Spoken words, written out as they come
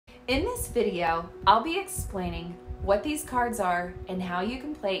In this video, I'll be explaining what these cards are and how you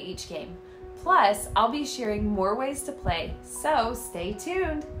can play each game. Plus, I'll be sharing more ways to play, so stay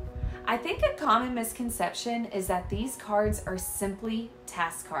tuned. I think a common misconception is that these cards are simply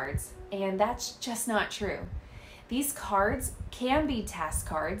task cards, and that's just not true. These cards can be task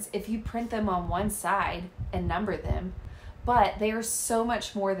cards if you print them on one side and number them, but they are so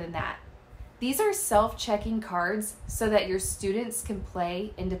much more than that. These are self-checking cards so that your students can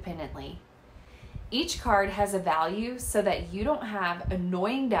play independently. Each card has a value so that you don't have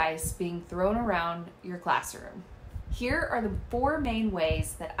annoying dice being thrown around your classroom. Here are the 4 main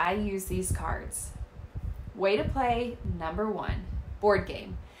ways that I use these cards. Way to play number 1, board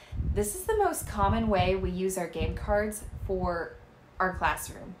game. This is the most common way we use our game cards for our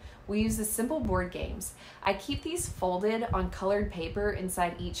classroom. We use the simple board games. I keep these folded on colored paper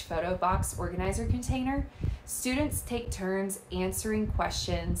inside each photo box organizer container. Students take turns answering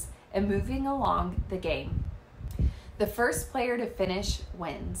questions and moving along the game. The first player to finish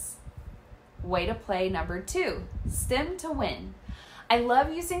wins. Way to play number 2, STEM to win. I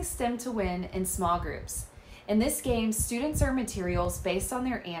love using STEM to win in small groups. In this game, students earn materials based on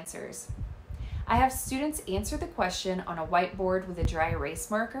their answers. I have students answer the question on a whiteboard with a dry erase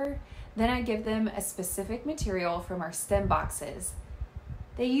marker, then I give them a specific material from our STEM boxes.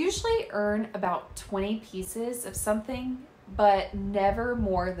 They usually earn about 20 pieces of something, but never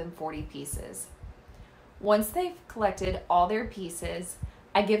more than 40 pieces. Once they've collected all their pieces,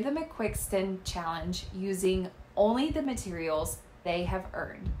 I give them a quick STEM challenge using only the materials they have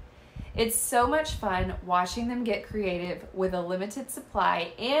earned. It's so much fun watching them get creative with a limited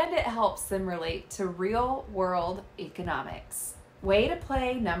supply, and it helps them relate to real-world economics. Way to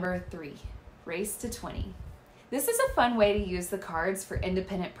play number 3, Race to 20. This is a fun way to use the cards for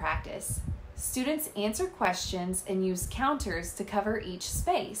independent practice. Students answer questions and use counters to cover each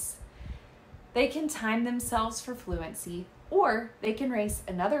space. They can time themselves for fluency, or they can race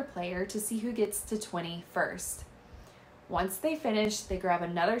another player to see who gets to 20 first. Once they finish, they grab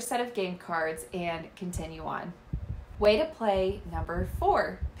another set of game cards and continue on. Way to play number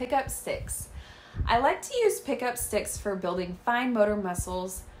 4, pick up sticks. I like to use pick up sticks for building fine motor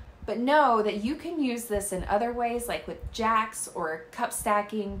muscles, but know that you can use this in other ways, like with jacks or cup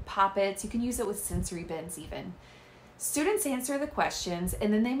stacking, poppets. You can use it with sensory bins even. Students answer the questions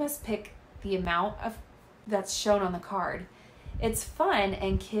and then they must pick the amount that's shown on the card. It's fun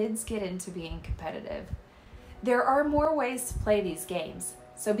and kids get into being competitive. There are more ways to play these games,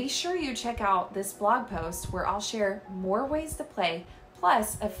 so be sure you check out this blog post where I'll share more ways to play,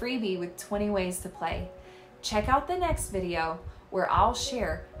 plus a freebie with 20 ways to play. Check out the next video where I'll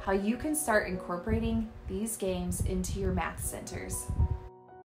share how you can start incorporating these games into your math centers.